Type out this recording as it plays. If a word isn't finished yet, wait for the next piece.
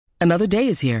Another day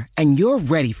is here, and you're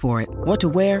ready for it. What to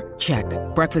wear? Check.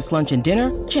 Breakfast, lunch, and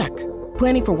dinner? Check.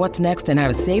 Planning for what's next and how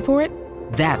to save for it?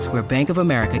 That's where Bank of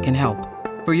America can help.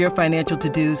 For your financial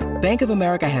to-dos, Bank of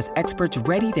America has experts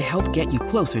ready to help get you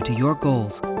closer to your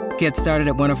goals. Get started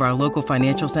at one of our local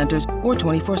financial centers or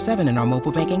 24/7 in our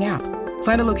mobile banking app.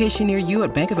 Find a location near you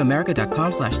at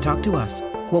bankofamerica.com/talktous.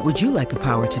 What would you like the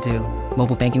power to do?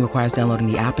 Mobile banking requires downloading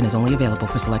the app and is only available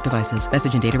for select devices.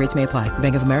 Message and data rates may apply.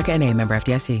 Bank of America N.A., member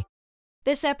FDIC.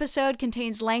 This episode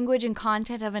contains language and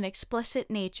content of an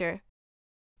explicit nature.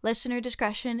 Listener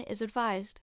discretion is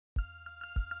advised.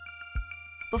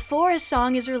 Before a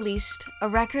song is released, a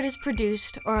record is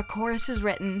produced, or a chorus is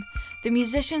written, the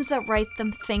musicians that write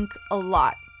them think a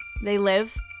lot. They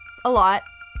live a lot,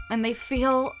 and they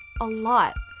feel a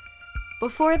lot.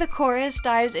 Before the chorus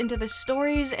dives into the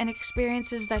stories and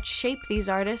experiences that shape these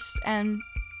artists, and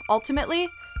ultimately,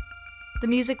 the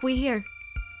music we hear.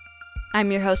 I'm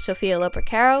your host, Sophia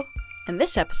Lopercaro, and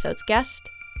this episode's guest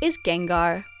is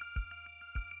Gengahr.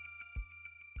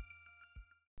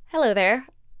 Hello there.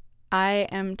 I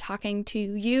am talking to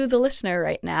you, the listener,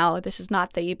 right now. This is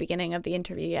not the beginning of the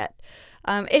interview yet.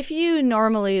 If you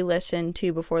normally listen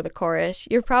to Before the Chorus,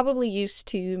 you're probably used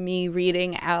to me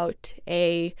reading out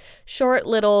a short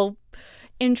little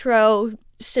intro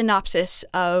synopsis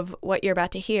of what you're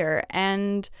about to hear,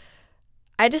 and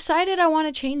I decided I want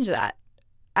to change that.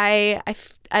 I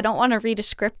don't want to read a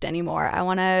script anymore. I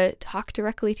want to talk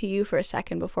directly to you for a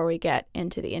second before we get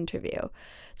into the interview.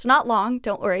 It's not long.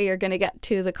 Don't worry. You're going to get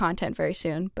to the content very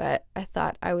soon. But I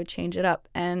thought I would change it up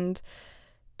and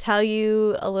tell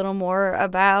you a little more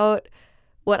about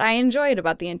what I enjoyed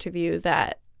about the interview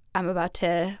that I'm about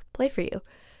to play for you.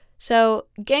 So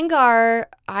Gengahr,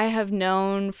 I have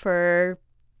known for,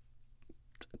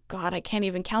 God, I can't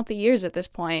even count the years at this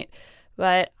point.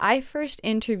 But I first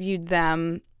interviewed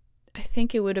them, I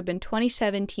think it would have been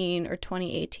 2017 or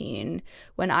 2018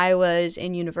 when I was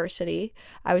in university.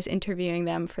 I was interviewing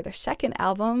them for their second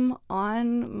album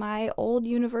on my old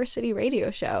university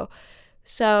radio show.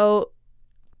 So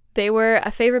they were a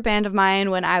favorite band of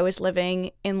mine when I was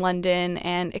living in London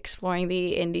and exploring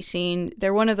the indie scene.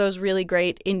 They're one of those really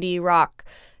great indie rock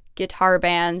guitar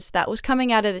bands that was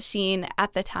coming out of the scene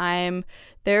at the time.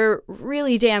 They're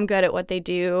really damn good at what they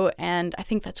do, and I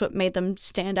think that's what made them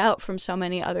stand out from so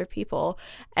many other people.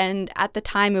 And at the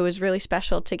time, it was really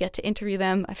special to get to interview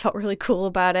them. I felt really cool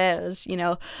about it. I was,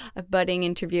 a budding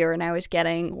interviewer, and I was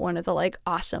getting one of the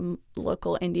awesome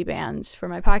local indie bands for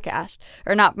my podcast,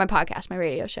 or not my podcast, my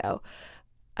radio show.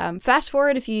 Fast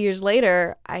forward a few years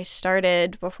later, I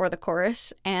started Before the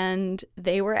Chorus, and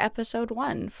they were episode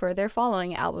 1 for their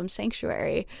following album,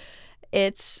 Sanctuary.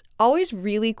 It's always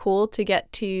really cool to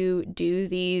get to do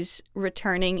these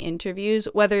returning interviews,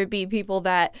 whether it be people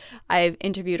that I've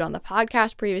interviewed on the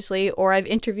podcast previously, or I've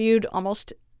interviewed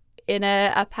almost in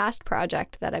a past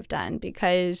project that I've done,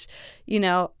 because,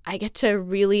 I get to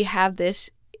really have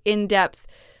this in-depth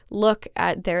look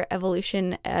at their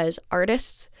evolution as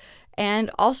artists.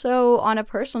 And also, on a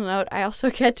personal note, I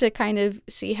also get to kind of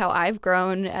see how I've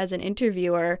grown as an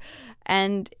interviewer.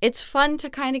 And it's fun to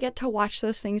kind of get to watch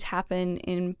those things happen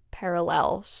in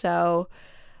parallel. So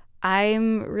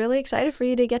I'm really excited for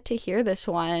you to get to hear this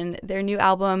one. Their new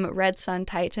album, Red Sun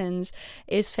Titans,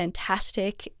 is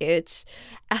fantastic. It's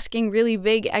asking really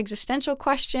big existential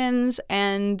questions,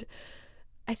 and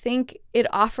I think it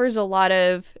offers a lot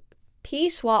of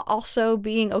peace while also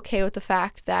being okay with the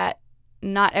fact that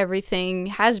not everything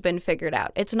has been figured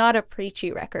out. It's not a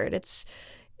preachy record. It's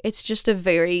just a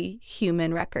very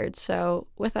human record. So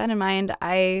with that in mind,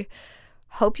 I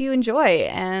hope you enjoy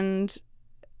and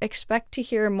expect to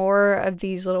hear more of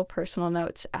these little personal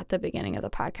notes at the beginning of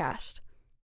the podcast.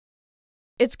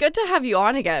 It's good to have you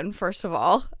on again, first of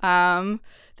all.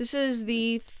 This is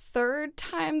the third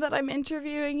time that I'm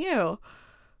interviewing you.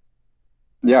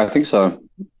 Yeah, I think so.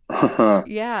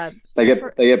 Yeah. They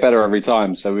get better every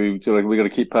time, so we got to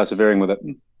keep persevering with it.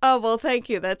 Oh, well, thank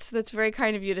you. That's very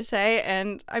kind of you to say.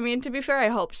 And I mean, to be fair, I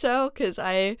hope so, because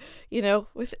I,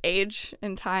 with age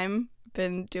and time,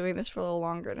 been doing this for a little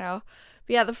longer now.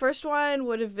 But yeah, the first one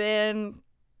would have been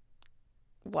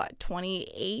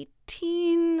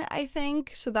 2018, I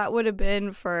think. So that would have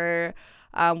been for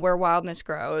Where Wildness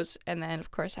Grows. And then, of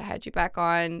course, I had you back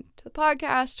on to the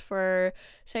podcast for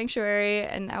Sanctuary.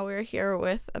 And now we're here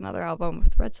with another album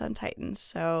with Red Sun Titans.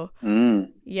 So,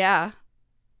 yeah,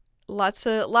 lots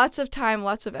of time,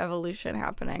 lots of evolution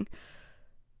happening.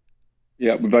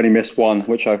 Yeah, we've only missed one,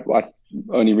 which I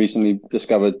only recently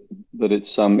discovered that it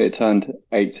turned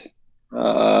 8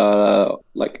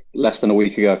 like less than a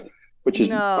week ago, which is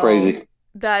crazy.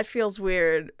 That feels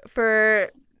weird.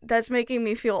 For that's making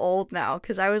me feel old now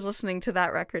because I was listening to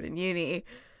that record in uni,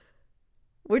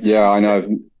 which Yeah, I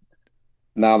know.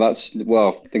 Now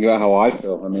well, think about how I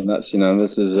feel. I mean,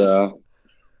 this is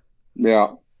yeah,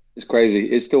 it's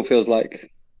crazy. It still feels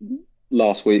like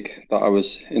last week that I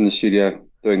was in the studio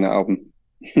doing that album.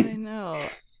 I know.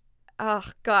 Oh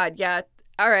God, yeah.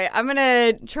 All right, I'm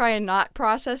gonna try and not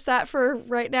process that for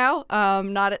right now.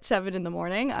 Not at 7 in the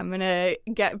morning. I'm gonna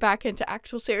get back into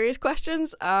actual serious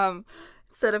questions.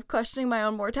 Instead of questioning my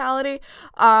own mortality.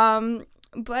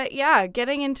 But yeah,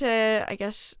 getting into I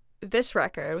guess this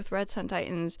record with Red Sun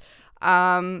Titans.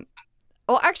 Um,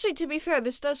 well, actually, to be fair,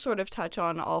 this does sort of touch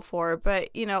on all four. But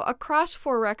across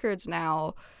four records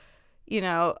now,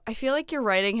 I feel like your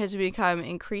writing has become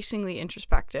increasingly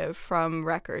introspective from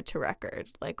record to record.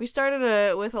 Like we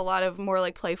started with a lot of more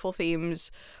like playful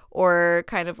themes, or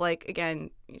kind of like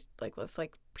again, like with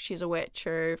like She's a Witch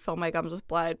or Fill My Gums with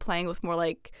Blood, playing with more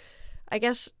like I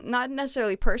guess not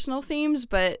necessarily personal themes,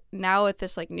 but now with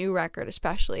this like new record,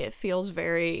 especially, it feels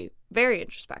very, very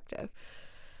introspective.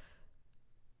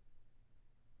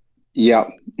 Yeah.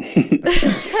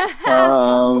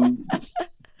 Um,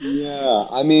 yeah,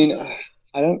 I mean,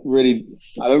 I don't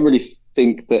really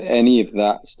think that any of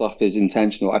that stuff is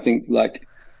intentional. I think like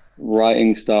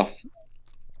writing stuff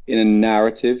in a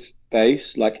narrative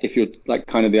base, like if you're like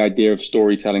kind of the idea of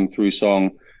storytelling through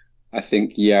song, I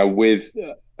think, yeah, with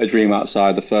A Dream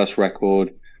Outside, the first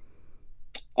record,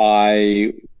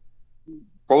 I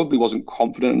probably wasn't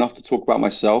confident enough to talk about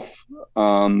myself.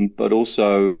 But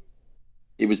also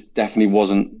it was definitely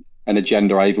wasn't an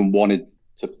agenda I even wanted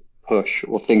to push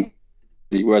or think.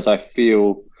 Whereas I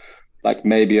feel like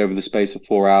maybe over the space of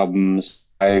four albums,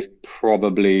 I've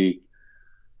probably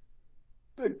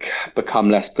become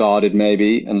less guarded,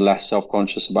 maybe, and less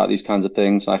self-conscious about these kinds of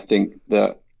things. I think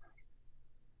that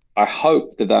I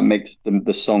hope that that makes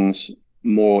the songs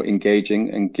more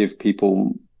engaging and give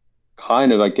people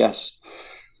kind of, I guess,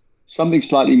 something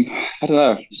slightly, I don't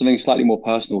know, something slightly more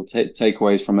personal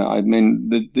takeaways from it. I mean,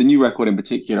 the new record in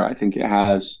particular, I think it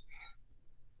has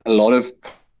a lot of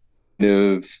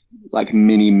like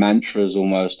mini mantras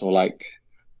almost, or like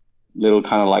little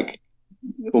kind of like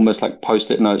almost like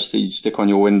post-it notes that you stick on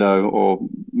your window or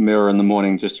mirror in the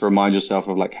morning just to remind yourself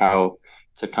of like how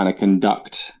to kind of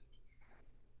conduct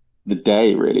the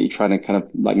day, really trying to kind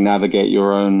of like navigate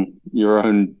your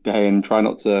own day and try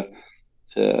not to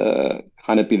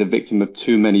kind of be the victim of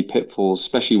too many pitfalls,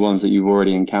 especially ones that you've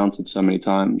already encountered so many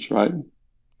times, right?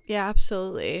 Yeah,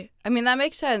 absolutely. I mean, that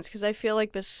makes sense because I feel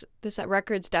like this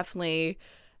record's definitely,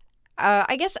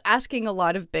 I guess, asking a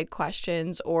lot of big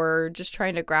questions or just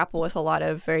trying to grapple with a lot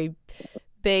of very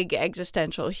big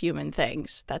existential human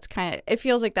things. That's kind of, it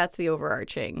feels like that's the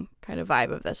overarching kind of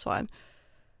vibe of this one.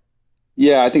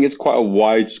 Yeah, I think it's quite a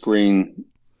widescreen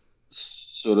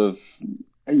sort of,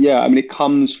 yeah, I mean, it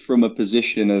comes from a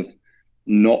position of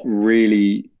not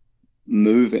really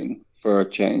moving for a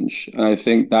change. And I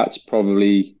think that's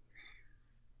probably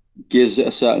gives it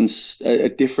a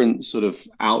different sort of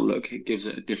outlook. It gives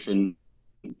it a different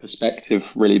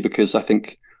perspective, really, because I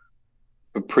think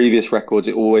for previous records,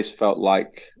 it always felt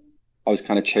like I was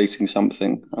kind of chasing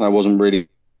something and I wasn't really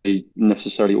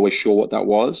necessarily always sure what that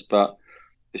was. But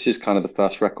this is kind of the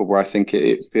first record where I think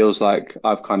it feels like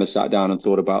I've kind of sat down and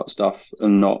thought about stuff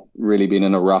and not really been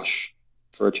in a rush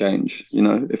for a change,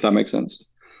 if that makes sense.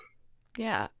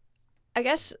 Yeah. I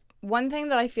guess one thing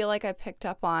that I feel like I picked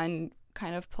up on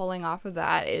kind of pulling off of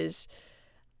that is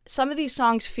some of these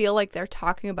songs feel like they're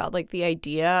talking about like the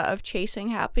idea of chasing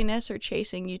happiness or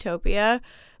chasing utopia,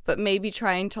 but maybe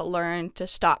trying to learn to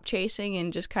stop chasing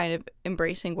and just kind of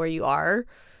embracing where you are.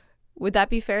 Would that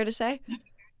be fair to say?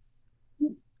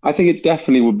 I think it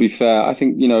definitely would be fair. I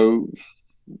think,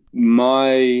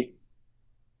 my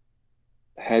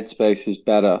headspace is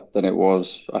better than it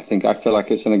was. I feel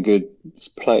like it's in a good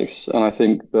place. And I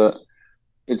think that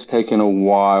it's taken a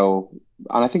while.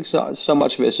 And I think so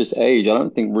much of it is just age. I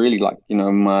don't think really like,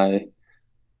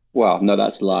 well, no,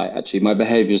 that's a lie. Actually, my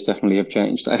behaviors definitely have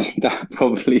changed. I think that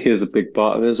probably is a big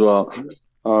part of it as well.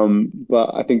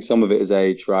 But I think some of it is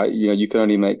age, right? You can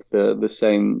only make the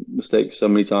same mistakes so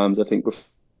many times. I think before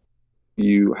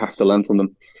you have to learn from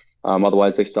them.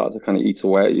 Otherwise they start to kind of eat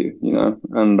away at you.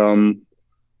 And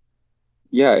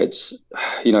yeah, it's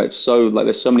so like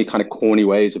there's so many kind of corny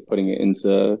ways of putting it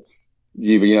into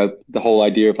the whole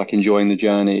idea of like enjoying the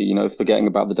journey, forgetting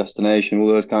about the destination, all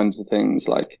those kinds of things.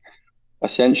 Like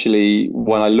essentially,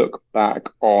 when I look back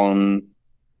on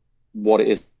what it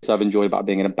is I've enjoyed about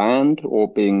being in a band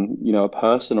or being, a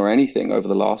person or anything over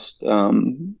the last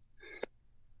 30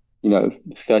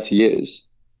 years,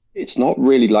 it's not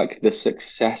really like the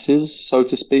successes, so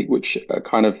to speak, which are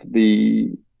kind of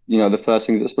the first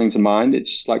things that spring to mind.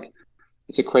 It's just like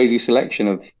it's a crazy selection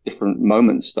of different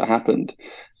moments that happened,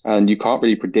 and you can't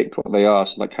really predict what they are.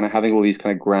 So like kind of having all these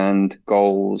kind of grand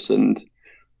goals and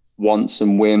wants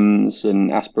and whims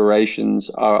and aspirations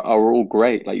are all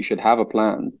great. Like you should have a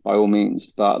plan by all means,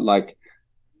 but like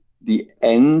the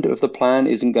end of the plan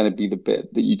isn't going to be the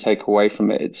bit that you take away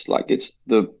from it. It's like it's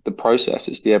the process,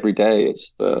 it's the everyday,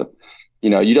 it's the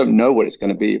you don't know what it's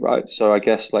going to be, right? So I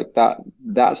guess like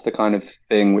that's the kind of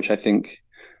thing which I think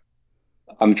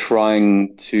I'm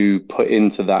trying to put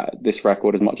into this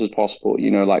record as much as possible.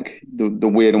 Like the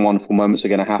weird and wonderful moments are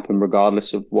going to happen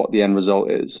regardless of what the end result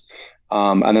is.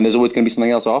 And then there's always going to be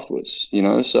something else afterwards.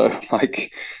 So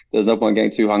like there's no point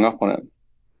getting too hung up on it.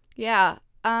 Yeah.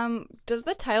 Does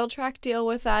the title track deal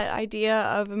with that idea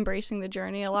of embracing the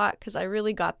journey a lot? Because I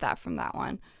really got that from that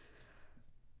one.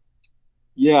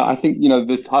 Yeah, I think,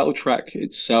 the title track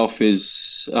itself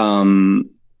is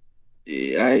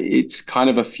it's kind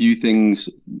of a few things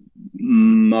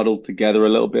muddled together a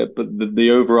little bit, but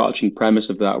the overarching premise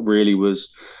of that really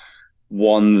was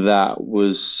one that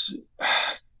was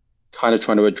kind of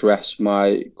trying to address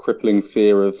my crippling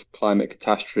fear of climate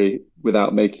catastrophe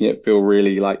without making it feel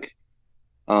really like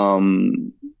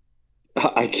um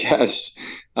I guess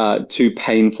too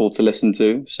painful to listen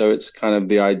to. So it's kind of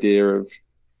the idea of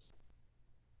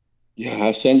yeah,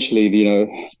 essentially,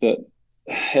 that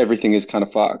everything is kind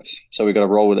of fucked. So we got to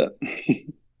roll with it.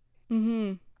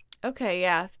 Mm-hmm. Okay,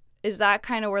 yeah. Is that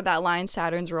kind of where that line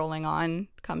Saturn's rolling on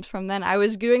comes from then? I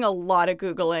was doing a lot of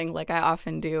Googling, like I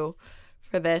often do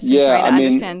for this, and Yeah, trying I to mean,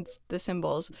 understand the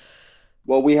symbols.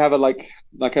 well, we have a like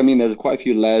I mean, there's quite a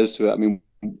few layers to it. I mean,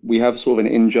 we have sort of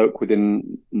an in joke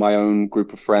within my own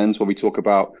group of friends where we talk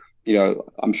about,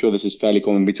 I'm sure this is fairly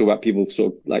common. We talk about people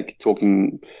sort of like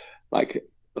talking like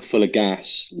full of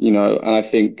gas. And I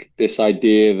think this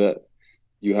idea that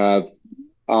you have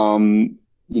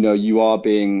you are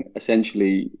being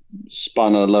essentially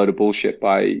spun a load of bullshit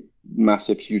by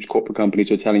massive, huge corporate companies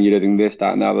who are telling you they're doing this,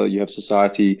 that, and other. You have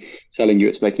society telling you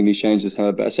it's making these changes,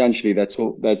 but essentially they're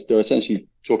essentially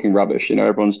talking rubbish.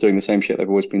 Everyone's doing the same shit they've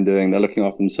always been doing. They're looking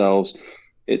after themselves.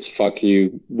 It's fuck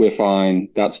you, we're fine.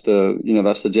 That's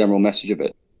the general message of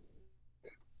it.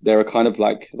 There are kind of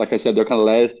like I said, there are kind of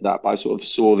layers to that, but I sort of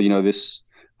saw this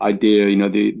idea,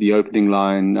 the opening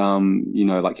line,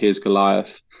 like here's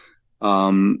Goliath.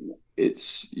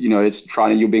 It's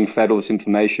trying, you're being fed all this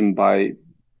information by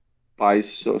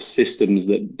sort of systems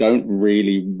that don't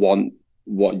really want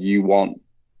what you want.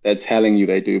 They're telling you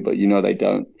they do, but they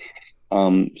don't.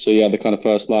 So yeah, the kind of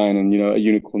first line, and a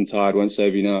unicorn tide won't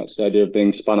save you now. It's the idea of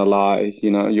being spun a lie.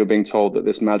 You're being told that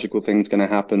this magical thing's going to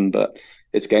happen, but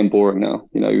it's getting boring now.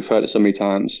 You've heard it so many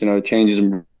times. Change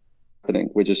isn't happening.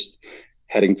 We're just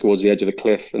heading towards the edge of the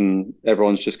cliff, and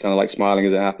everyone's just kind of like smiling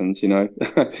as it happens.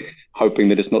 Hoping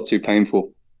that it's not too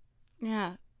painful.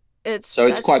 Yeah. So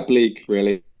it's quite bleak,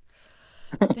 really.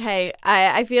 Hey,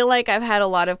 I feel like I've had a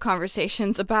lot of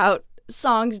conversations about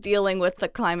songs dealing with the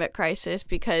climate crisis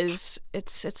because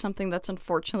it's something that's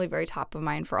unfortunately very top of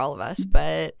mind for all of us.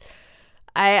 But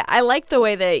I like the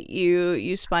way that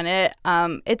you spun it.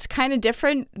 It's kind of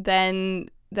different than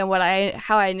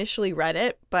how I initially read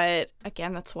it, but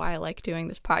again, that's why I like doing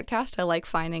this podcast. I like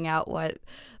finding out what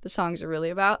the songs are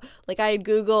really about. Like I had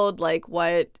Googled like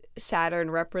what Saturn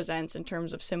represents in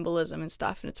terms of symbolism and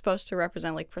stuff, and it's supposed to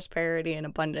represent like prosperity and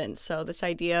abundance. So this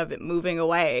idea of it moving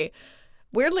away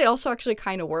weirdly also actually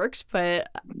kind of works, but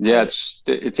yeah,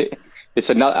 it's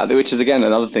another, which is again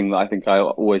another thing that I think I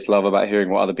always love about hearing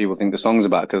what other people think the song's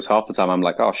about, because half the time I'm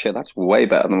like, oh shit, that's way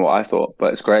better than what I thought,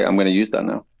 but it's great. I'm going to use that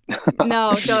now.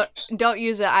 no, don't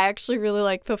use it. I actually really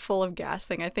like the full of gas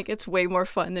thing. I think it's way more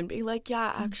fun than being like,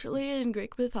 yeah, actually in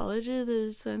Greek mythology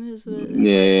the sun is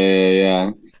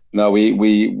Yeah. No,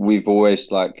 we've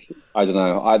always like, I don't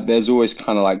know. There's always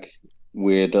kind of like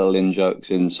weird little in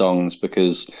jokes in songs,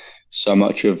 because so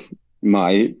much of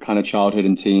my kind of childhood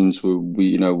and teens were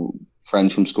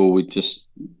friends from school. We just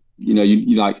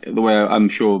you like the way I'm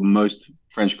sure most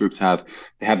French groups have,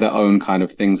 they have their own kind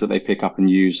of things that they pick up and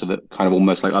use, so that kind of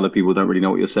almost like other people don't really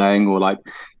know what you're saying, or like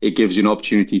it gives you an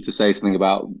opportunity to say something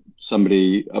about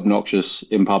somebody obnoxious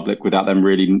in public without them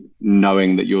really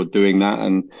knowing that you're doing that.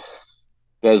 And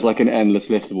there's like an endless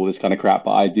list of all this kind of crap,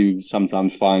 but I do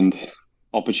sometimes find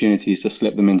opportunities to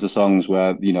slip them into songs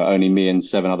where only me and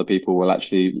seven other people will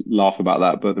actually laugh about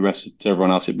that, but the rest to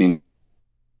everyone else it means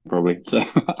probably. So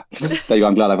there you go.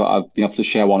 I'm glad I've been able to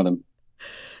share one of them.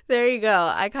 There you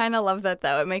go. I kind of love that,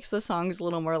 though. It makes the songs a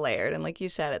little more layered. And like you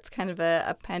said, it's kind of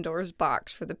a Pandora's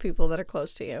box for the people that are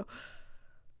close to you.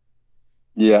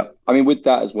 Yeah. I mean, with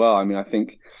that as well, I mean, I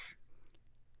think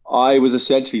I was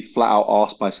essentially flat out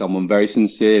asked by someone very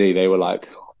sincerely. They were like,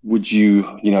 "Would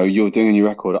you, you're doing a new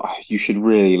record. You should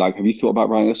really like. Have you thought about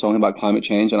writing a song about climate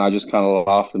change?" And I just kind of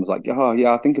laughed and was like, "Oh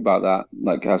yeah, I think about that."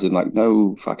 Like, as in, like,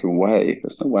 no fucking way.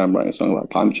 There's no way I'm writing a song about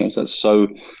climate change. That's so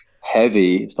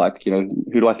heavy. It's like,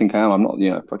 who do I think I am? I'm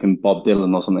not, fucking Bob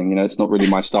Dylan or something. It's not really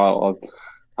my style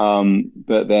of.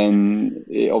 But then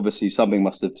obviously something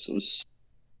must have sort of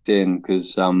in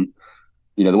because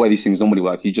the way these things normally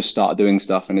work, you just start doing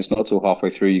stuff and it's not till halfway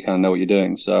through you kind of know what you're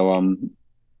doing. So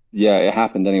yeah, it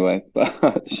happened anyway.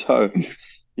 But so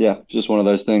yeah, just one of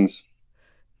those things.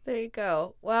 There you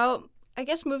go. Well, I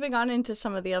guess moving on into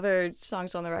some of the other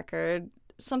songs on the record,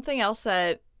 something else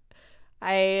that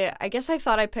I guess I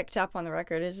thought I picked up on the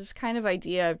record is this kind of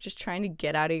idea of just trying to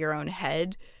get out of your own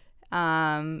head,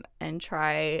 and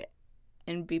try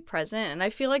and be present. And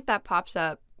I feel like that pops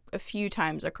up a few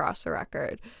times across the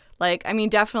record. Like, I mean,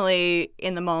 definitely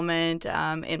in the moment,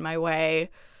 in my way,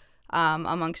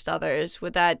 amongst others.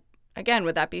 Would that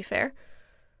be fair?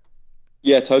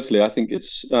 Yeah, totally. I think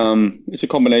it's a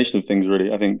combination of things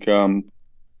really. I think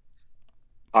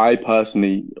I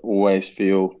personally always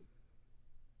feel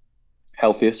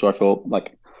healthiest or I feel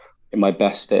like in my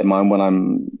best state of mind when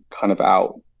I'm kind of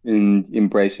out in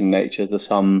embracing nature to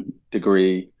some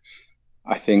degree.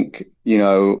 I think,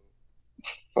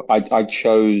 I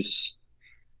chose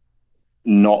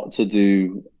not to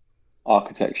do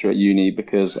architecture at uni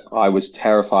because I was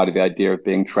terrified of the idea of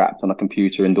being trapped on a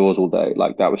computer indoors all day.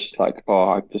 Like that was just like, oh,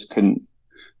 I just couldn't,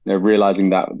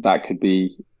 realizing that that could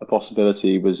be a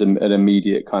possibility was an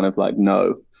immediate kind of like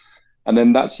no. And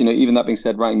then that's, even that being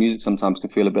said, writing music sometimes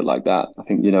can feel a bit like that. I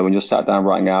think, when you're sat down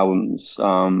writing albums,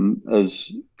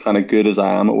 as kind of good as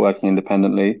I am at working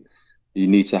independently, you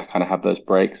need to kind of have those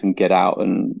breaks and get out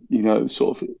and,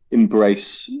 sort of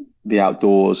embrace the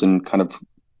outdoors and kind of,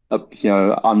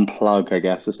 unplug, I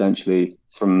guess, essentially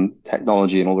from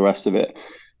technology and all the rest of it.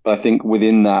 But I think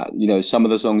within that, some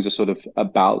of the songs are sort of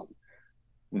about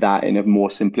that in a more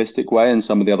simplistic way, and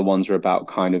some of the other ones are about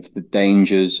kind of the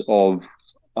dangers of,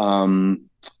 um,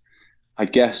 I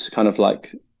guess, kind of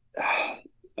like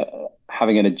uh,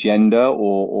 having an agenda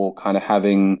or kind of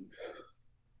having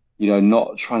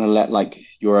not trying to let like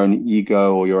your own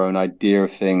ego or your own idea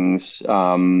of things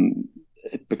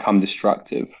become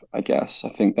destructive, I guess. I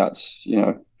think that's,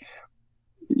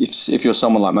 if you're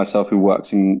someone like myself who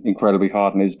works incredibly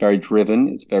hard and is very driven,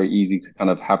 it's very easy to kind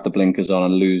of have the blinkers on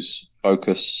and lose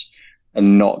focus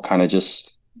and not kind of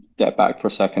just step back for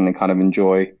a second and kind of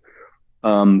enjoy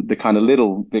the kind of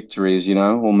little victories,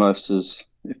 almost as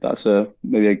if that's a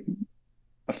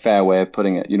fair way of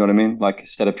putting it. You know what I mean? Like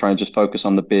instead of trying to just focus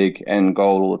on the big end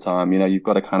goal all the time, you've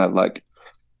got to kind of like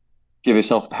give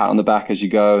yourself a pat on the back as you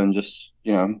go and just,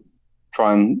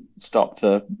 try and stop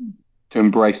to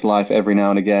embrace life every now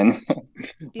and again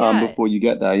Yeah, before you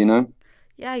get there.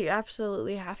 yeah, you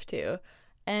absolutely have to.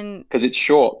 And Because it's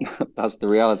short. That's the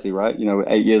reality, right?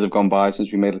 8 years have gone by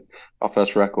since we made our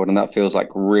first record, and that feels like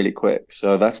really quick.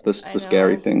 So that's I the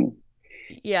scary know, thing.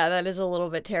 yeah, that is a little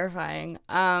bit terrifying.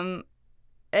 I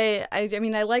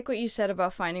mean, I like what you said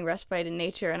about finding respite in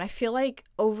nature, and I feel like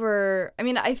I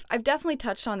mean, I've definitely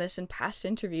touched on this in past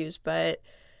interviews, but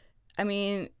I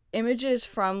mean, images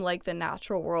from like the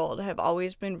natural world have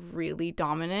always been really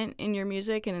dominant in your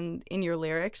music and in your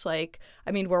lyrics. Like,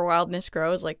 I mean, where wildness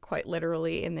grows, like quite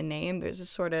literally in the name, there's a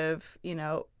sort of,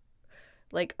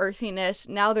 like earthiness.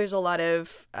 Now there's a lot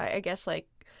of, I guess, like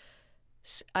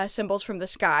symbols from the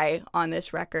sky on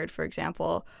this record, for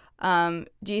example.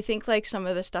 Do you think like some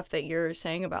of the stuff that you're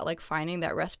saying about like finding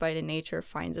that respite in nature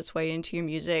finds its way into your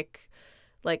music,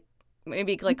 like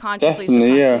maybe like consciously,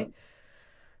 Definitely, yeah. subconsciously?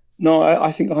 No,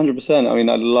 I think 100%. I mean,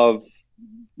 I love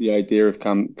the idea of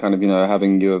kind of,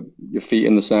 having your feet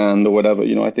in the sand or whatever.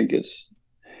 I think it's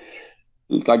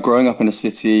like growing up in a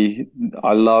city.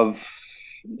 I love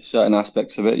certain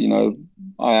aspects of it. When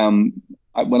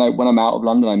I'm out of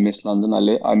London, I miss London.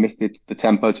 I miss the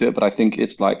tempo to it, but I think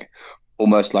it's like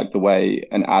almost like the way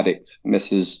an addict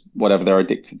misses whatever they're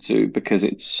addicted to because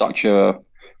it's such a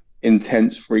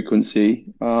intense frequency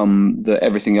that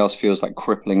everything else feels like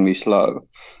cripplingly slow.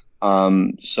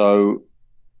 So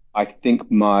I think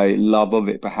my love of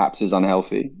it perhaps is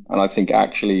unhealthy, and I think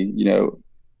actually,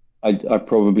 I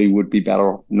probably would be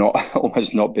better off not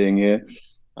almost not being here.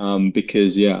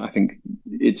 Because yeah, I think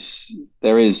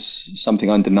there is something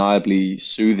undeniably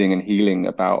soothing and healing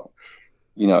about,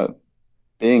 you know,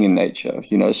 being in nature,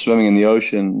 swimming in the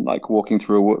ocean, like walking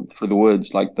through the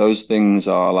woods, like those things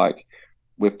are like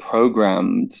we're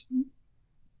programmed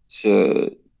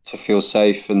to. to feel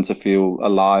safe and to feel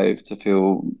alive, to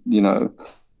feel,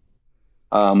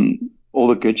 all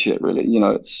the good shit really.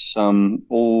 It's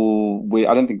all we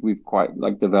I don't think we've quite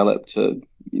like developed to,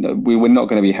 we're not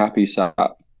going to be happy sat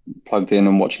plugged in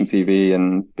and watching TV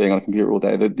and being on a computer all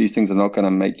day. These things are not going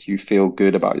to make you feel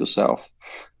good about yourself.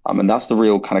 And that's the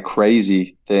real kind of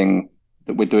crazy thing,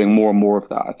 that we're doing more and more of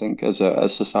that, I think, as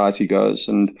society goes.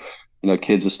 And,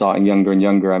 kids are starting younger and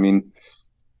younger. I mean,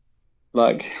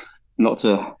 like, not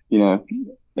to,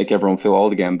 make everyone feel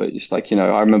old again, but just like,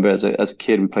 I remember as a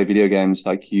kid, we played video games,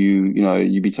 like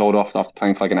you'd be told off after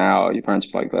playing for like an hour. Your parents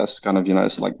would be like, that's kind of,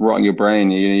 it's like rotting your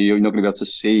brain. You're not going to be able to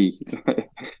see. You're going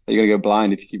to go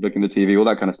blind if you keep looking at the TV, all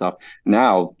that kind of stuff.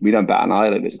 Now we don't bat an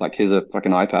eyelid. It's like, here's a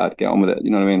fucking iPad, get on with it.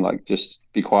 You know what I mean? Like, just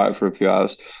be quiet for a few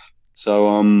hours. So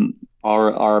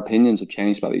our opinions have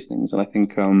changed about these things. And I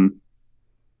think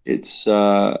it's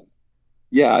yeah,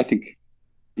 I think,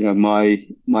 my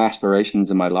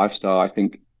aspirations and my lifestyle, I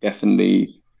think,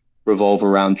 definitely revolve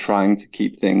around trying to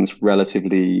keep things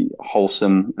relatively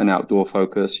wholesome and outdoor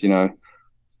focused.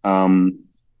 Um,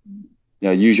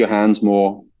 use your hands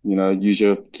more. Use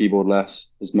your keyboard less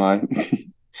is my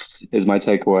is my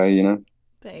takeaway.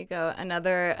 There you go.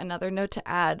 Another note to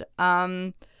add.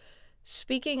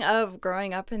 Speaking of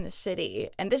growing up in the city,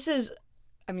 and this is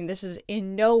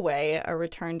in no way a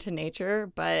return to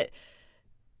nature, but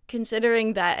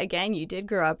considering that, again, you did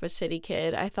grow up a city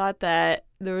kid, I thought that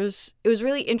it was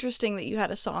really interesting that you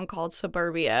had a song called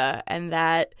Suburbia, and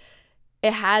that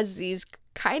it has these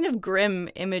kind of grim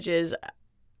images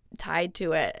tied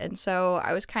to it. And so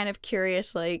I was kind of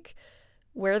curious, like,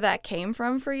 where that came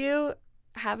from for you,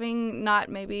 having not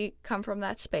maybe come from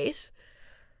that space.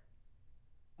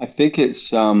 I think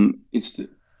it's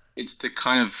the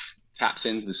kind of taps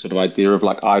into this sort of idea of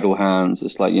like idle hands.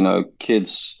 It's like,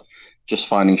 kids just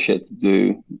finding shit to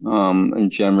do,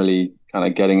 and generally kind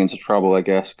of getting into trouble, I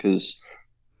guess, because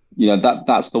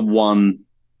that's the one.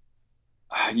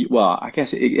 Well, I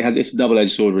guess it's a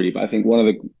double-edged sword, really. But I think one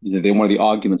of the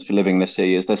arguments for living in the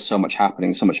city is there's so much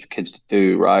happening, so much for kids to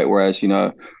do, right? Whereas,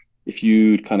 if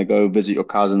you kind of go visit your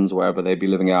cousins or wherever, they'd be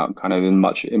living out kind of in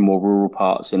more rural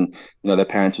parts, and their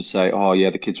parents would say, oh yeah,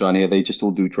 the kids around here, they just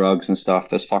all do drugs and stuff.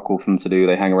 There's fuck all for them to do.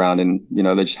 They hang around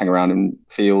they just hang around in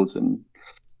fields and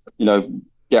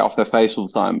get off their face all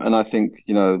the time. And I think,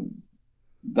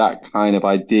 that kind of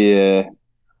idea,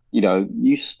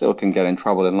 you still can get in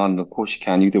trouble in London. Of course you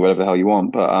can. You do whatever the hell you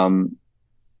want. But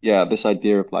yeah, this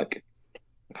idea of like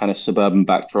a kind of suburban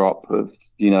backdrop of,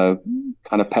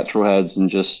 kind of petrol heads and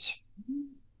just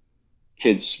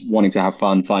kids wanting to have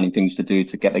fun, finding things to do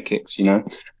to get their kicks.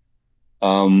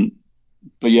 Um,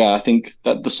 but yeah, I think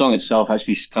that the song itself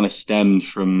actually kind of stemmed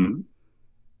from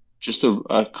just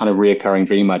a kind of reoccurring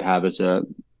dream I'd have as a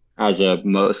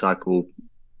motorcycle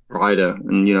rider,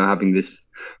 and having this,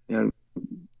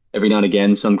 every now and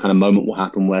again some kind of moment will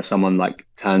happen where someone like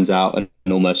turns out and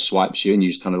almost swipes you, and you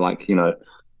just kind of like,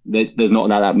 there's not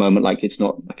that moment, like it's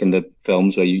not like in the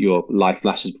films where your life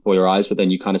flashes before your eyes, but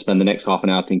then you kind of spend the next half an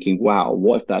hour thinking, wow,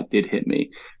 what if that did hit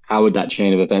me? How would that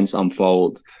chain of events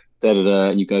unfold? Da, da, da.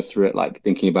 And you go through it like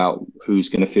thinking about who's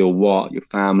going to feel what, your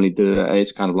family. Da, da, da.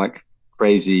 It's kind of like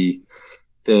crazy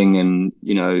thing, and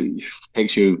it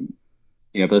takes you,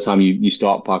 by the time you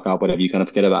start, park up, whatever, you kind of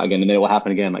forget about it again, and then it will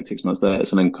happen again like 6 months later.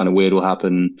 Something kind of weird will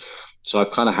happen. So I've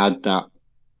kind of had that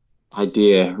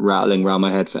idea rattling around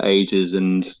my head for ages,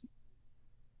 and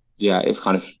yeah, it's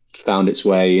kind of found its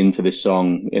way into this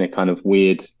song in a kind of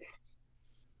weird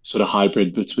sort of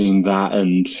hybrid between that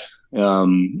and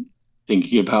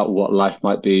thinking about what life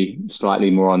might be slightly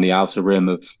more on the outer rim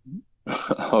of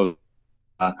of,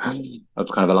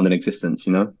 of kind of a London existence.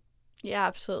 Yeah,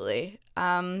 absolutely.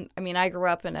 I grew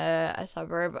up in a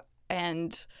suburb,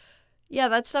 and yeah,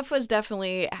 that stuff was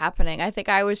definitely happening. I think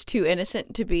I was too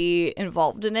innocent to be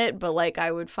involved in it, but like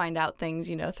I would find out things,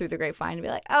 through the grapevine and be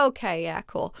like, oh, okay, yeah,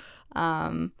 cool.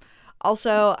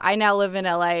 Also, I now live in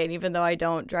LA, and even though I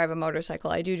don't drive a motorcycle,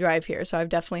 I do drive here. So I've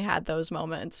definitely had those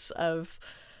moments of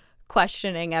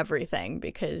questioning everything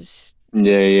because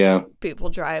yeah, people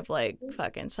drive like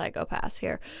fucking psychopaths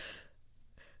here.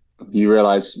 You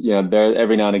realize, there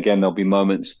every now and again there'll be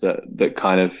moments that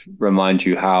kind of remind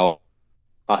you how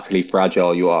utterly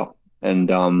fragile you are, and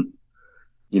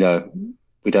you know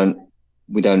we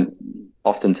don't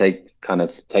often take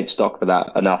stock for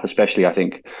that enough, especially I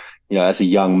think, as a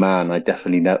young man I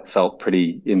definitely felt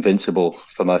pretty invincible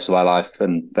for most of my life,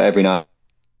 but every now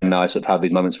and then I sort of have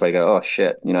these moments where I go, oh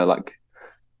shit, like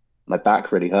my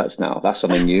back really hurts now. That's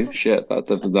something new. Shit, like,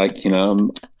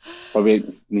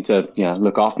 probably need to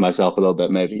look after myself a little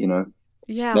bit, maybe.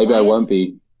 Yeah, Maybe I won't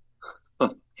be.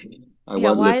 I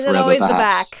Yeah, won't why live is it forever, always the perhaps.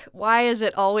 back? Why is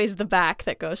it always the back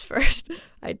that goes first?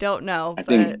 I don't know, I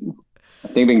think but I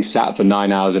think being sat for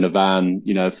 9 hours in a van,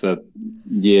 for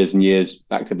years and years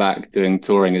back to back doing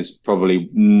touring is probably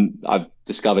I've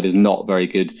discovered is not very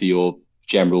good for your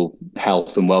general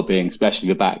health and well-being, especially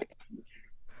the back.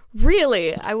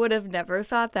 really, I would have never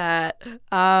thought that.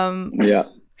 Yeah.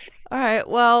 All right,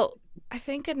 well, I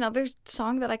think another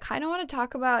song that I kind of want to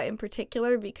talk about in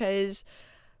particular because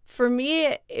for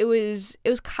me it was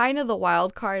kind of the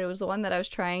wild card. It was the one that I was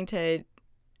trying to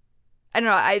I don't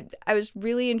know. I was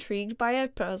really intrigued by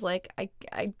it, but I was like,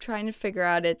 I'm trying to figure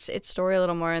out its story a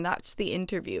little more, and that's the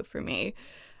interview for me.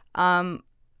 Um,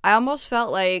 I almost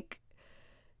felt like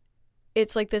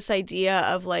it's like this idea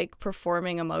of like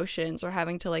performing emotions or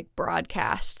having to like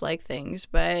broadcast like things,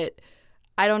 but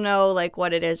I don't know like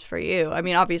what it is for you. I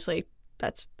mean, obviously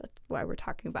that's why we're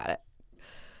talking about it.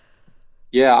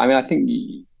 Yeah, I mean, I think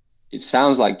it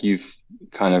sounds like you've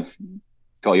kind of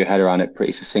got your head around it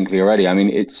pretty succinctly already. I mean,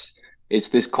 it's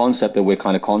this concept that we're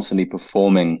kind of constantly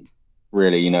performing,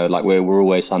 really, like we're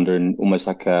always under almost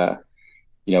like we're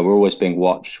always being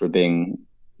watched. We're being,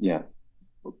 yeah,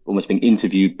 almost being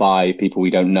interviewed by people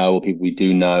we don't know or people we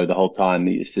do know the whole time.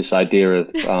 It's this idea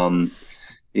of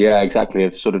yeah, exactly.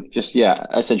 Of sort of just, yeah,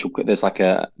 essential. There's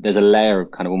a layer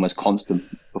of kind of almost constant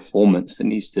performance that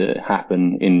needs to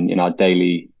happen in our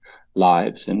daily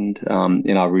lives and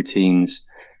in our routines,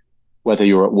 whether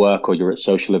you're at work or you're at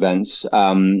social events.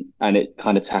 And it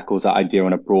kind of tackles that idea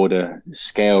on a broader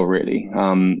scale, really.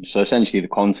 So essentially, the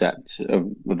concept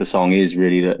of the song is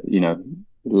really that,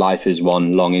 life is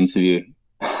one long interview,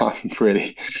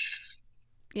 really.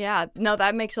 Yeah, no,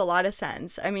 that makes a lot of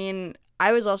sense. I mean,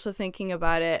 I was also thinking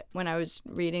about it when I was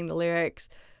reading the lyrics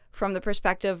from the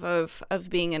perspective of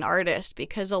being an artist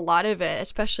because a lot of it,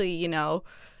 especially,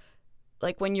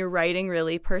 like when you're writing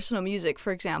really personal music,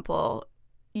 for example,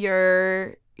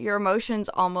 your emotions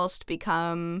almost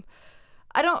become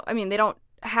I mean, they don't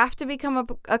have to become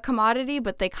a commodity,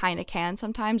 but they kind of can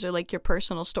sometimes, or like your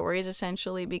personal stories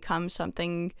essentially become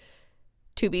something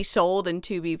to be sold and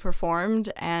to be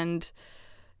performed. And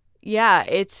yeah,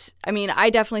 I mean, I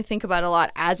definitely think about it a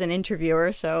lot as an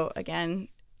interviewer. So again,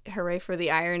 hooray for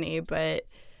the irony. But,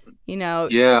 you know,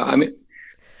 Yeah, I mean,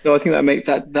 no, I think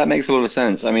that makes a lot of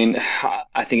sense. I mean,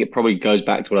 I think it probably goes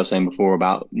back to what I was saying before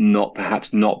about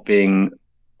perhaps not being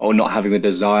or not having the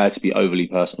desire to be overly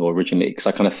personal originally, because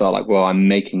I kind of felt like, well, I'm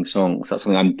making songs. That's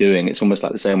something I'm doing. It's almost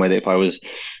like the same way that if I was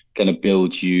going to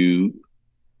build you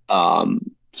um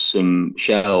some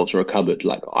shelves or a cupboard,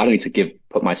 like I don't need to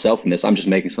put myself in this. I'm just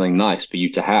making something nice for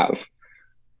you to have.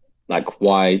 Like,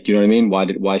 why, do you know what I mean?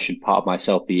 Why should part of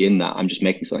myself be in that? I'm just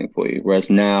making something for you. Whereas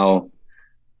now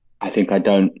I think I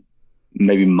don't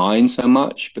maybe mind so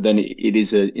much, but then it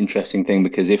is an interesting thing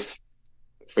because if,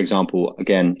 for example,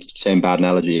 again, same bad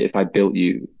analogy, if I built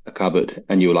you a cupboard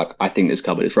and you were like, I think this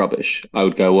cupboard is rubbish, I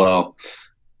would go, well,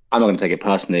 I'm not going to take it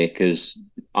personally because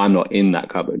I'm not in that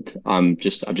cupboard. I've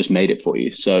just made it for you.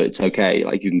 So it's okay.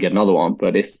 Like you can get another one.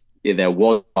 But if there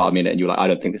was part of me in it and you're like, I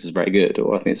don't think this is very good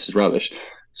or I think this is rubbish,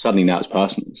 suddenly now it's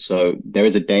personal. So there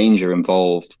is a danger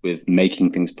involved with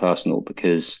making things personal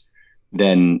because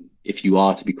then if you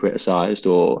are to be criticized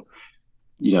or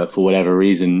for whatever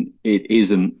reason, it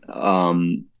isn't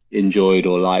enjoyed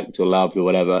or liked or loved or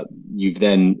whatever, you've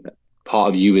then part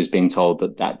of you is being told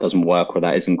that that doesn't work or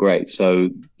that isn't great. So,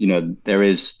 there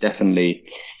is definitely,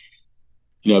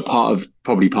 part of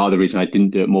the reason I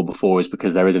didn't do it more before is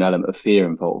because there is an element of fear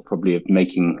involved, probably of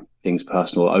making things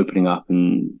personal, opening up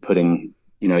and putting,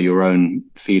 your own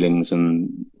feelings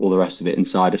and all the rest of it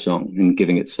inside a song and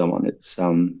giving it to someone.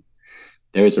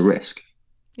 There is a risk.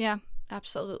 yeah,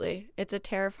 absolutely. It's a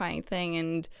terrifying thing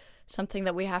and something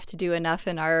that we have to do enough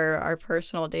in our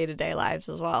personal day-to-day lives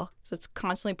as well. So it's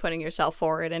constantly putting yourself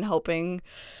forward and hoping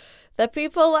that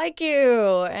people like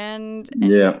you and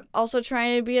Yeah. also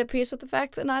trying to be at peace with the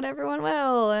fact that not everyone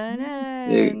will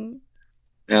Yeah.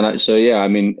 and So yeah, I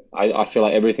mean, I feel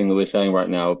like everything that we're saying right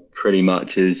now pretty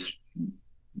much is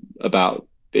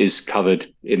covered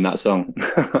in that song.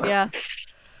 yeah.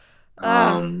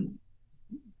 Uh Um,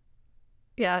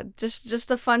 yeah, just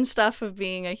the fun stuff of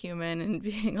being a human and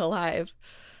being alive.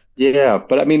 yeah,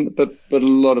 but I mean, but a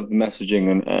lot of the messaging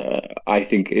and I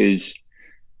think is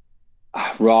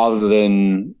rather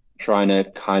than trying to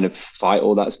kind of fight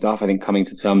all that stuff, I think coming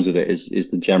to terms with it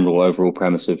is the general overall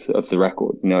premise of the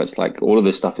record. It's like all of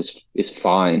this stuff is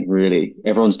fine, really.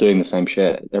 Everyone's doing the same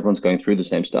shit. Everyone's going through the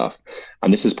same stuff,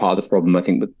 and this is part of the problem. I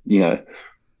think with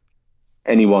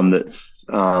anyone that's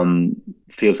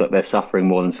feels like they're suffering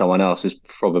more than someone else is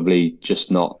probably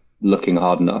just not looking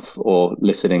hard enough or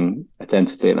listening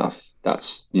attentively enough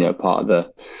that's part of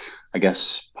the, I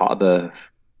guess, part of the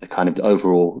kind of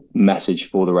overall message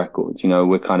for the record.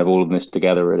 We're kind of all in this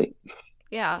together, really.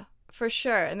 Yeah, for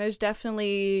sure. And there's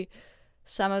definitely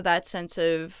some of that sense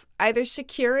of either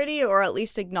security or at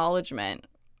least acknowledgement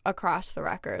across the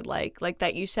record. Like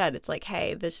that you said, it's like,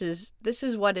 hey, this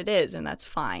is what it is, and that's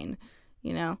fine,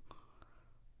 you know?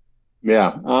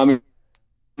 Yeah.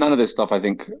 None of this stuff I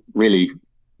think really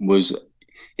was,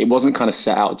 it wasn't kind of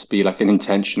set out to be like an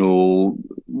intentional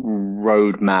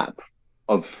roadmap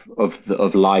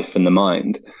of life and the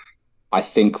mind. I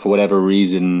think for whatever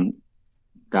reason,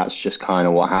 that's just kind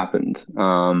of what happened.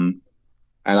 And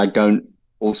I don't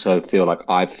also feel like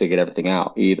I've figured everything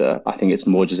out either. I think it's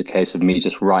more just a case of me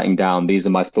just writing down, these are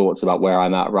my thoughts about where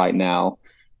I'm at right now.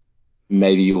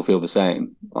 Maybe you'll feel the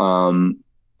same. And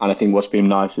I think what's been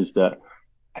nice is that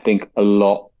I think a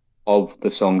lot of the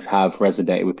songs have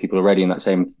resonated with people already in that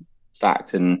same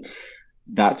fact. And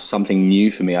that's something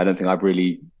new for me. I don't think I've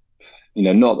really,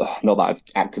 not that I've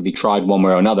actively tried one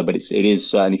way or another, but it is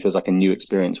certainly feels like a new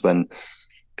experience when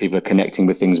people are connecting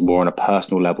with things more on a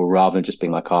personal level rather than just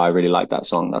being like, oh, I really like that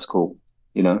song. That's cool.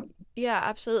 You know? Yeah,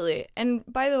 absolutely. And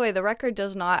by the way, the record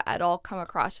does not at all come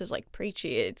across as like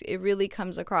preachy. It really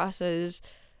comes across as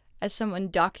someone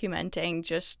documenting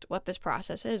just what this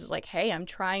process is. Like, hey, I'm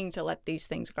trying to let these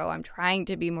things go. I'm trying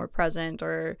to be more present,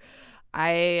 or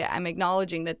I'm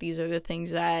acknowledging that these are the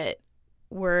things that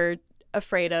we're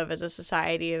afraid of as a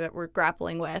society that we're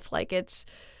grappling with. Like, it's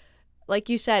like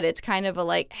you said, it's kind of a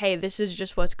like, hey, this is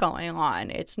just what's going on.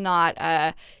 It's not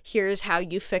here's how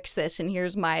you fix this and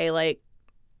here's my like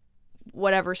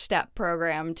whatever step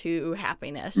program to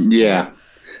happiness. Yeah.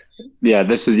 Yeah,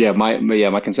 this is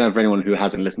my concern for anyone who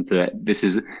hasn't listened to it. This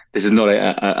is not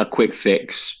a quick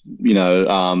fix.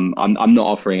 I'm not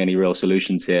offering any real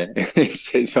solutions here.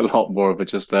 It's a lot more of a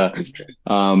just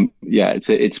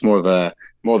it's more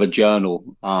of a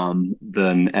journal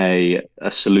than a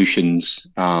solutions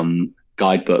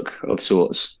guidebook of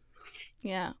sorts.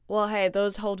 Yeah. Well, hey,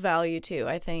 those hold value too.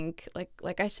 I think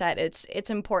like I said, it's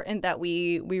important that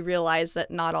we realize that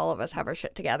not all of us have our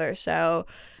shit together. So,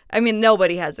 I mean,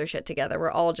 nobody has their shit together.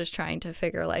 We're all just trying to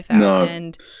figure life out, No,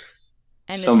 and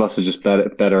some of it's us are just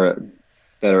better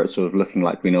at sort of looking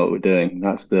like we know what we're doing.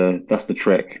 That's the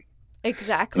trick. You know,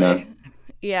 exactly. one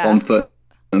Yeah. foot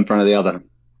in front of the other.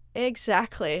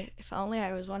 Exactly. If only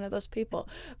I was one of those people.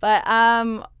 But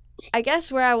I guess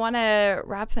where I want to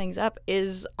wrap things up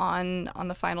is on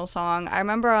the final song. I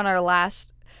remember in our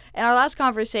last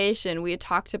conversation we had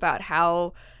talked about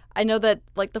how I know that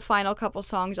like the final couple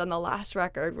songs on the last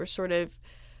record were sort of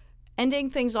ending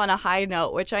things on a high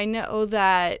note, which I know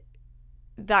that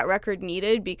record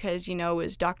needed because it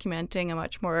was documenting a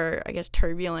much more, I guess,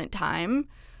 turbulent time.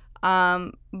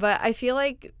 But I feel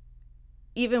like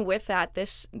even with that,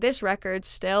 this record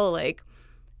still like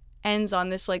ends on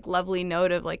this like lovely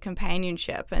note of like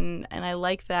companionship, and I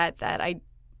like that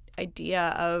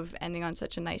idea of ending on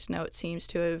such a nice note seems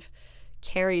to have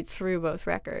carried through both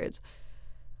records.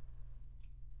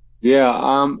 Yeah,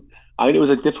 I mean, it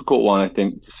was a difficult one, I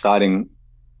think, deciding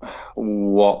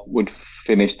what would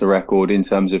finish the record in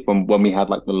terms of when we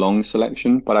had like the long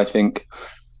selection. But I think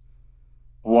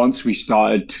once we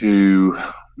started to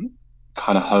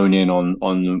kind of hone in on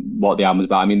what the album was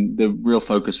about, I mean, the real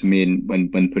focus for me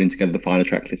when putting together the final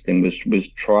track listing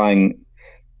was trying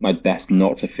my best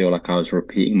not to feel like I was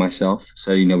repeating myself.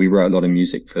 So, we wrote a lot of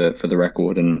music for the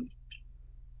record, and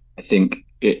I think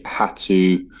it had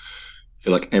to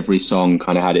feel like every song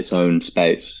kind of had its own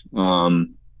space.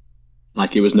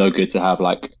 Like it was no good to have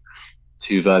like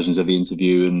two versions of the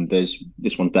interview and there's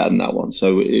this one's better than that one.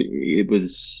 So it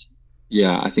was,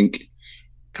 yeah, I think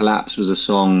Collapse was a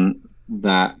song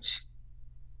that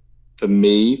for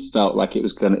me felt like it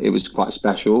was quite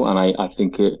special, and I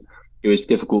think it was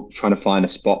difficult trying to find a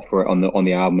spot for it on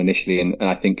the album initially, and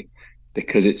I think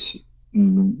because it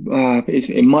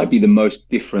might be the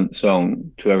most different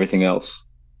song to everything else.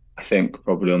 I think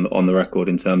probably on the record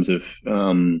in terms of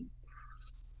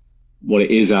what it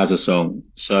is as a song.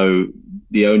 So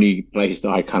the only place that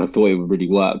I kind of thought it would really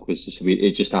work was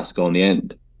it just has to go on the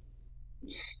end.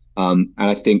 And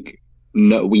I think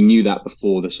no, we knew that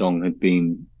before the song had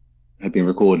been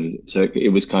recorded, so it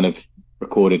was kind of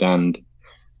recorded and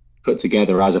put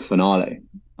together as a finale.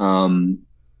 And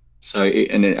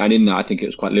in that, I think it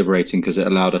was quite liberating because it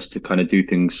allowed us to kind of do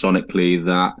things sonically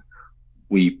that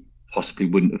we possibly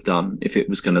wouldn't have done if it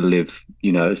was going to live,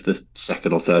 as the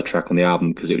second or third track on the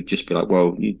album, because it would just be like,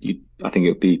 well, I think it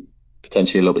would be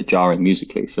potentially a little bit jarring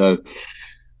musically. So,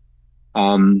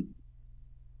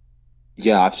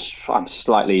 yeah, I'm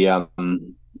slightly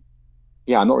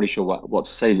yeah, I'm not really sure what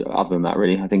to say other than that,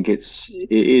 really. I think it's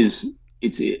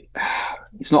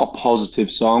not a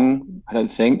positive song, I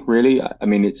don't think, really. I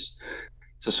mean, it's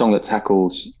a song that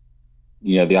tackles,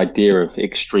 the idea of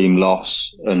extreme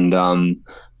loss, and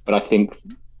but I think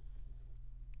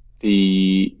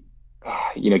the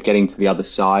getting to the other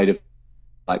side of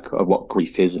of what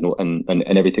grief is, and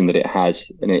everything that it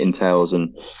has and it entails,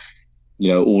 and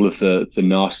all of the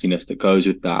nastiness that goes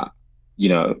with that, you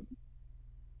know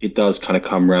it does kind of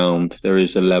come round. There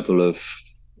is a level of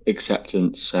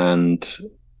acceptance and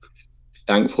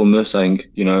thankfulness. I think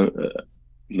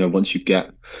once you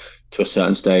get to a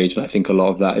certain stage, and I think a lot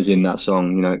of that is in that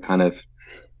song. It kind of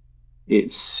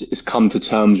it's come to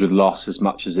terms with loss as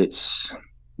much as it's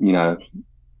you know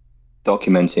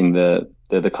documenting the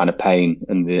kind of pain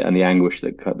and the anguish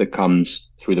that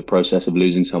comes through the process of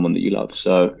losing someone that you love.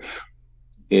 So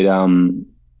it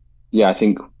yeah,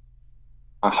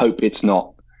 I hope it's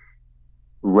not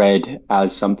read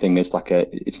as something that's like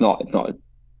it's not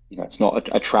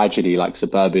a tragedy like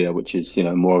Suburbia, which is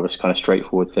more of a kind of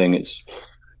straightforward thing.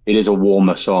 It is a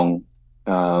warmer song,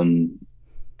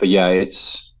 but yeah,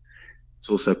 it's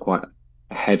also quite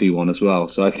a heavy one as well.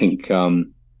 So I think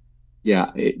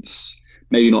yeah, it's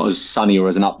maybe not as sunny or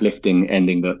as an uplifting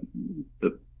ending that,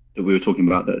 that we were talking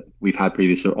about that we've had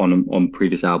previous on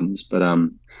previous albums, but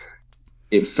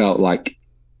it felt like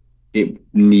it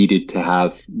needed to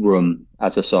have room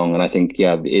as a song, and I think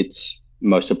yeah, its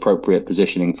most appropriate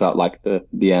positioning felt like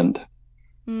the end.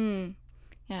 Hmm.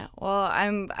 Yeah. Well,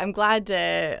 I'm glad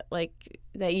to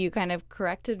that you kind of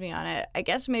corrected me on it. I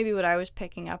guess maybe what I was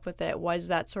picking up with it was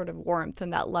that sort of warmth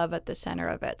and that love at the center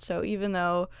of it. So even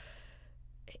though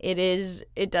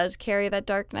it does carry that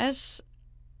darkness,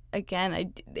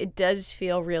 again, it does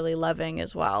feel really loving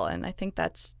as well, and I think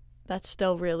that's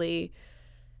still really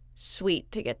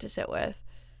sweet to get to sit with.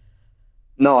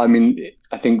 No, I mean,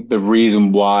 I think the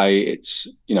reason why it's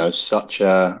such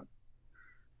a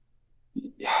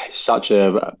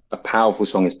powerful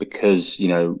song is because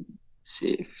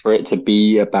for it to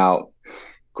be about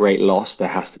great loss, there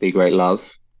has to be great love.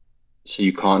 So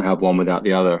you can't have one without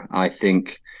the other. I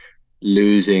think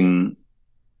losing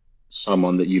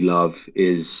someone that you love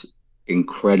is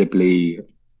incredibly,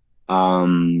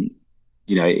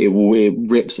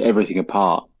 it rips everything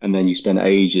apart, and then you spend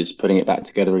ages putting it back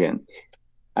together again.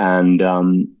 And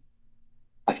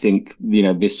I think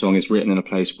this song is written in a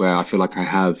place where I feel like I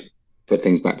have put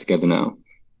things back together now,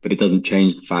 but it doesn't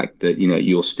change the fact that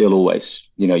you'll still always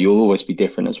you'll always be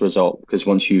different as a result, because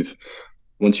once you've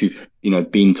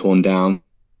been torn down,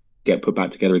 get put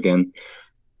back together again,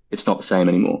 it's not the same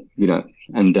anymore.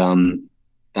 And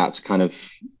that's kind of,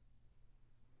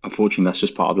 unfortunately, that's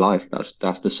just part of life.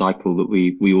 That's the cycle that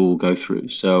we all go through.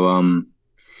 So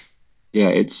yeah,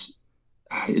 it's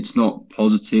not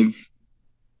positive,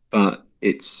 but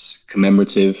it's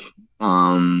commemorative.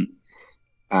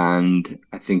 And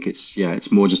I think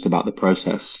it's more just about the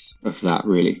process of that,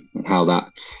 really, and how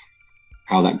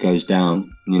that goes down,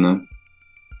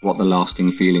 what the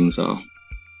lasting feelings are.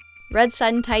 Red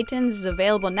Sun Titans is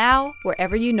available now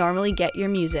wherever you normally get your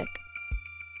music.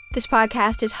 This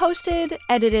podcast is hosted,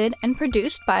 edited, and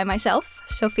produced by myself,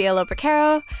 Sophia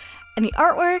Lopercaro, and the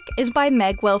artwork is by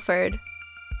Meg Wilford.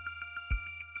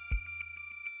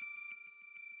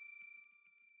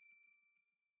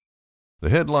 The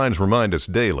headlines remind us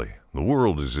daily the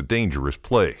world is a dangerous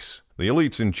place. The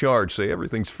elites in charge say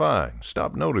everything's fine,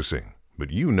 stop noticing.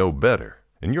 But you know better.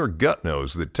 And your gut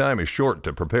knows that time is short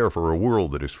to prepare for a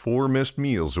world that is 4 missed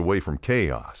meals away from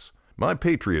chaos. My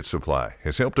Patriot Supply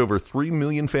has helped over 3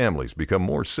 million families become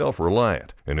more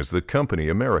self-reliant and is the company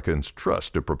Americans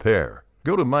trust to prepare.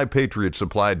 Go to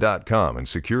mypatriotsupply.com and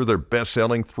secure their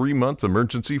best-selling 3-month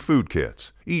emergency food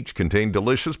kits. Each contain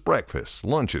delicious breakfasts,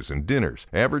 lunches, and dinners,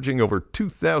 averaging over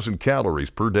 2,000 calories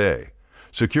per day.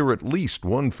 Secure at least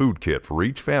one food kit for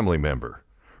each family member.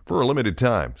 For a limited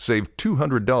time, save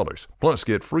 $200, plus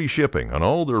get free shipping on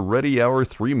all their Ready Hour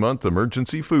 3-month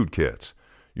emergency food kits.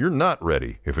 You're not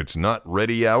ready if it's not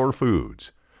Ready Hour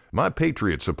Foods. My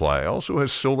Patriot Supply also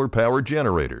has solar-powered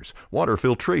generators, water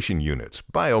filtration units,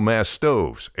 biomass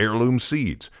stoves, heirloom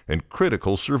seeds, and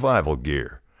critical survival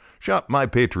gear. Shop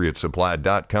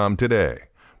MyPatriotSupply.com today.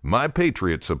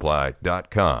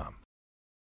 MyPatriotSupply.com.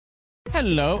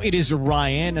 Hello, it is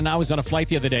Ryan, and I was on a flight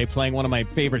the other day playing one of my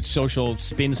favorite social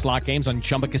spin slot games on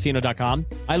ChumbaCasino.com.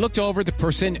 I looked over at the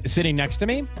person sitting next to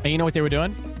me, and you know what they were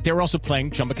doing? They were also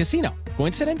playing Chumba Casino.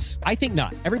 Coincidence? I think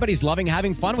not. Everybody's loving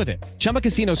having fun with it. Chumba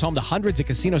Casino is home to hundreds of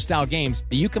casino-style games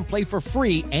that you can play for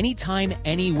free anytime,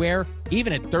 anywhere,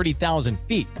 even at 30,000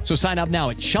 feet. So sign up now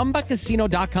at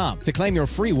ChumbaCasino.com to claim your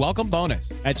free welcome bonus.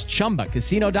 That's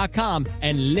ChumbaCasino.com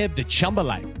and live the Chumba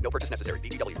life. No purchase necessary.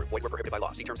 VGW Group. Void where prohibited by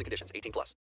law. See terms and conditions. 18+.